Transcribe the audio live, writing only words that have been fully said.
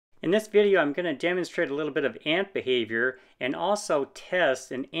In this video, I'm going to demonstrate a little bit of ant behavior and also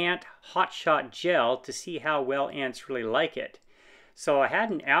test an ant hotshot gel to see how well ants really like it. So I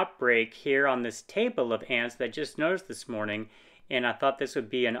had an outbreak here on this table of ants that I just noticed this morning, and I thought this would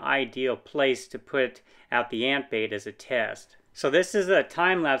be an ideal place to put out the ant bait as a test. So this is a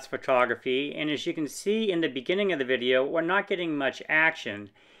time-lapse photography, and as you can see in the beginning of the video, we're not getting much action.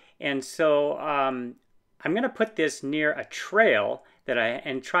 And so I'm going to put this near a trail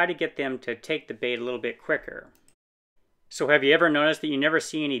and try to get them to take the bait a little bit quicker. So have you ever noticed that you never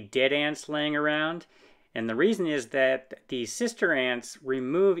see any dead ants laying around? And the reason is that the sister ants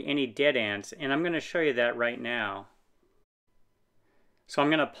remove any dead ants, and I'm going to show you that right now. So I'm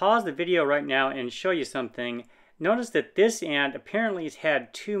going to pause the video right now and show you something. Notice that this ant apparently has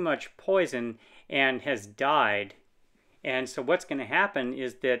had too much poison and has died. And so what's going to happen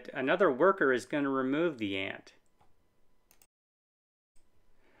is that another worker is going to remove the ant.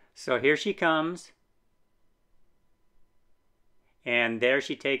 So here she comes, and there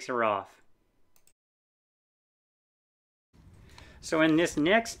she takes her off. So in this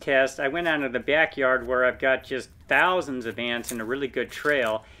next test, I went out into the backyard where I've got just thousands of ants in a really good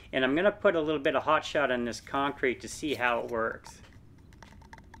trail, and I'm going to put a little bit of hot shot on this concrete to see how it works.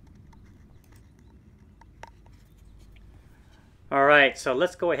 Alright, so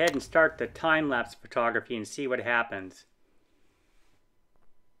let's go ahead and start the time-lapse photography and see what happens.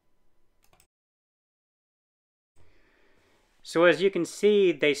 So as you can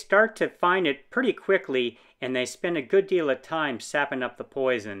see, they start to find it pretty quickly, and they spend a good deal of time sapping up the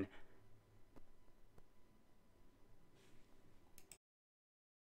poison.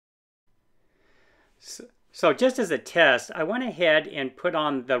 So just as a test, I went ahead and put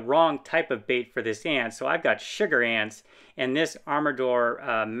on the wrong type of bait for this ant. So I've got sugar ants, and this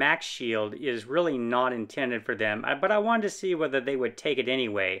Armador Max Shield is really not intended for them. But I wanted to see whether they would take it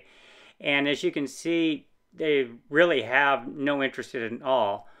anyway. And as you can see, they really have no interest in it at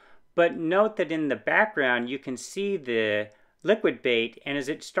all. But note that in the background you can see the liquid bait, and as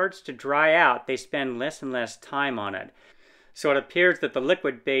it starts to dry out, they spend less and less time on it. So it appears that the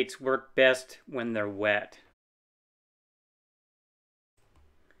liquid baits work best when they're wet.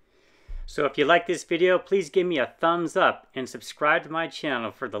 So if you like this video, please give me a thumbs up and subscribe to my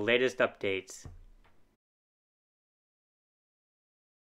channel for the latest updates.